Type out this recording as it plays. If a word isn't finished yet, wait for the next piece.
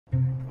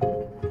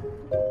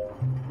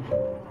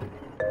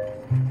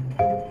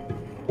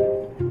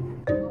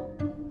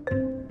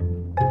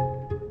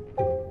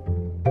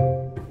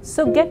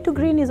So Get to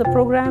Green is a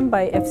program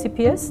by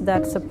FCPS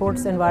that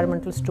supports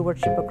environmental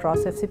stewardship across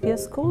FCPS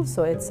schools.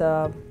 So it's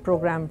a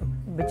program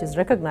which is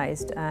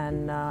recognized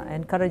and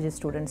encourages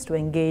students to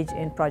engage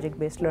in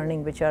project-based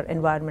learning, which are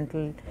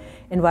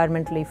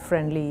environmentally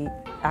friendly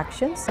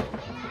actions.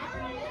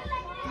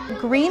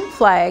 Green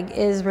flag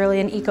is really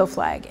an eco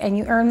flag, and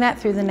you earn that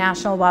through the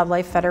National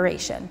Wildlife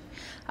Federation.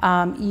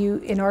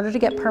 In order to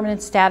get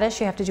permanent status,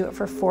 you have to do it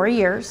for 4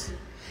 years.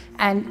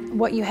 And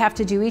what you have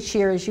to do each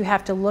year is you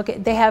have to look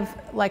at, they have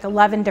like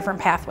 11 different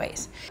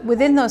pathways.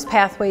 Within those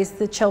pathways,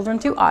 the children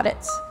do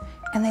audits,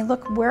 and they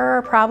look where are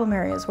our problem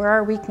areas, where are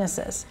our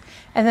weaknesses.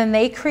 And then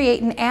they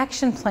create an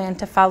action plan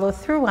to follow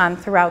through on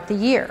throughout the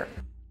year.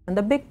 And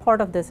the big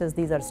part of this is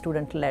these are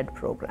student-led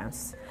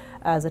programs.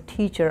 As a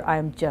teacher,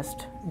 I'm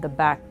just the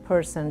back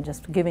person,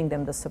 just giving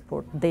them the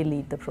support. They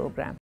lead the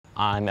program.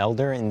 I'm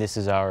Elder, and this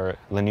is our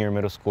Lanier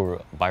Middle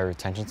School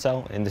bioretention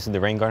cell, and this is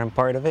the rain garden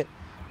part of it,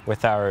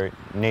 with our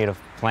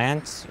native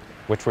plants,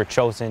 which were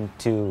chosen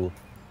to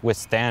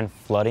withstand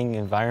flooding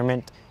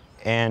environment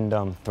and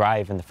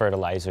thrive in the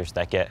fertilizers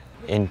that get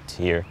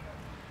into here.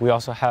 We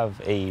also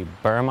have a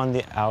berm on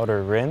the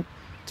outer rim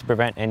to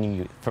prevent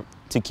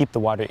to keep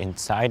the water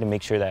inside and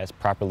make sure that it's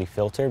properly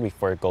filtered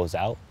before it goes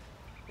out.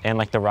 And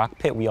like the rock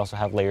pit, we also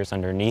have layers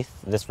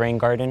underneath this rain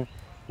garden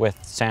with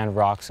sand,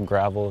 rocks, and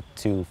gravel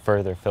to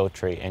further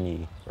filtrate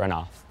any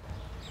runoff.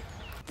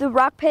 The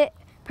rock pit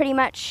pretty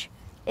much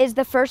is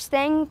the first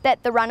thing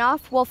that the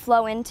runoff will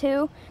flow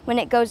into when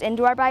it goes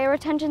into our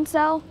bioretention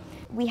cell.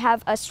 We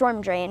have a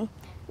storm drain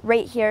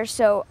right here,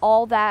 so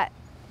all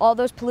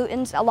those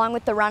pollutants along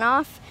with the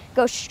runoff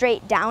go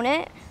straight down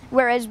it,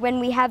 whereas when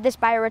we have this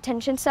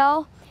bioretention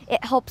cell,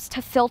 it helps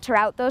to filter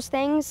out those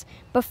things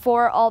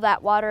before all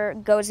that water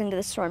goes into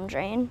the storm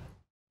drain.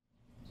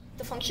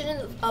 The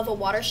function of a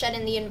watershed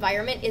in the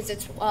environment is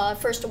it's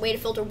first a way to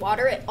filter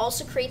water. It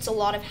also creates a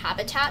lot of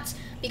habitats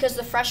because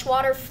the fresh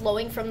water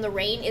flowing from the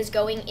rain is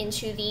going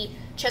into the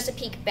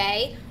Chesapeake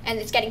Bay, and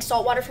it's getting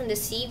salt water from the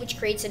sea, which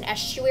creates an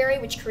estuary,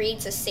 which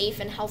creates a safe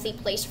and healthy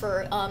place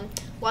for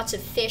lots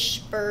of fish,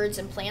 birds,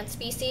 and plant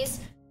species.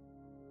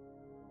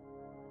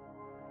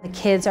 The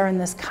kids are in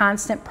this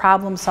constant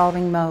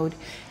problem-solving mode,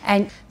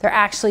 and they're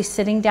actually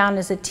sitting down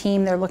as a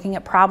team. They're looking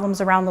at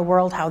problems around the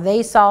world, how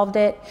they solved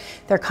it.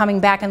 They're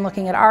coming back and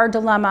looking at our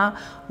dilemma.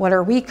 What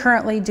are we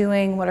currently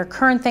doing? What are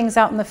current things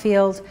out in the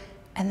field?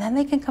 And then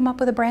they can come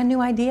up with a brand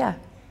new idea.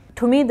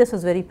 To me, this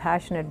is very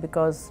passionate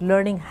because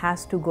learning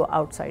has to go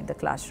outside the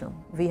classroom.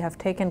 We have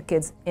taken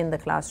kids in the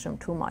classroom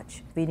too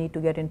much. We need to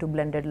get into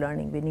blended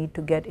learning. We need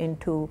to get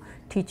into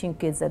teaching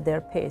kids at their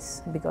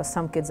pace because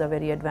some kids are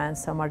very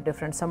advanced, some are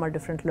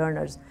different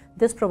learners.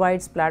 This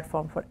provides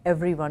platform for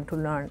everyone to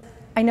learn.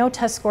 I know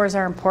test scores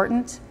are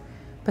important,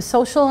 but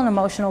social and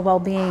emotional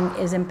well-being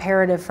is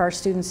imperative for our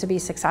students to be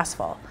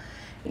successful.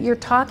 You're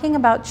talking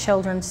about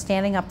children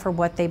standing up for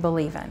what they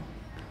believe in.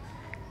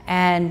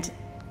 And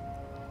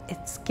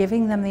it's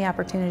giving them the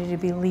opportunity to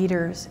be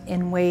leaders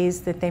in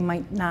ways that they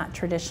might not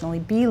traditionally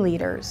be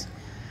leaders.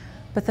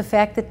 But the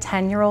fact that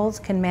 10-year-olds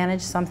can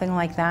manage something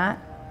like that,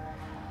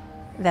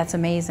 that's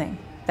amazing.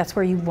 That's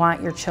where you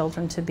want your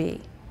children to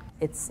be.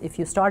 If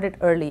you start it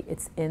early,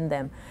 it's in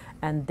them,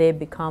 and they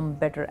become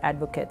better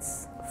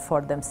advocates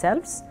for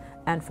themselves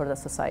and for the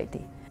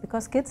society.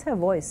 Because kids have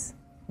voice.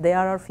 They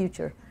are our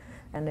future.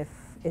 And if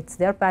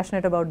they're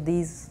passionate about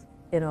these,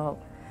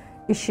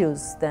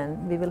 issues,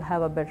 then we will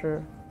have a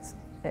better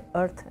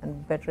earth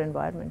and better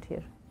environment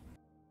here.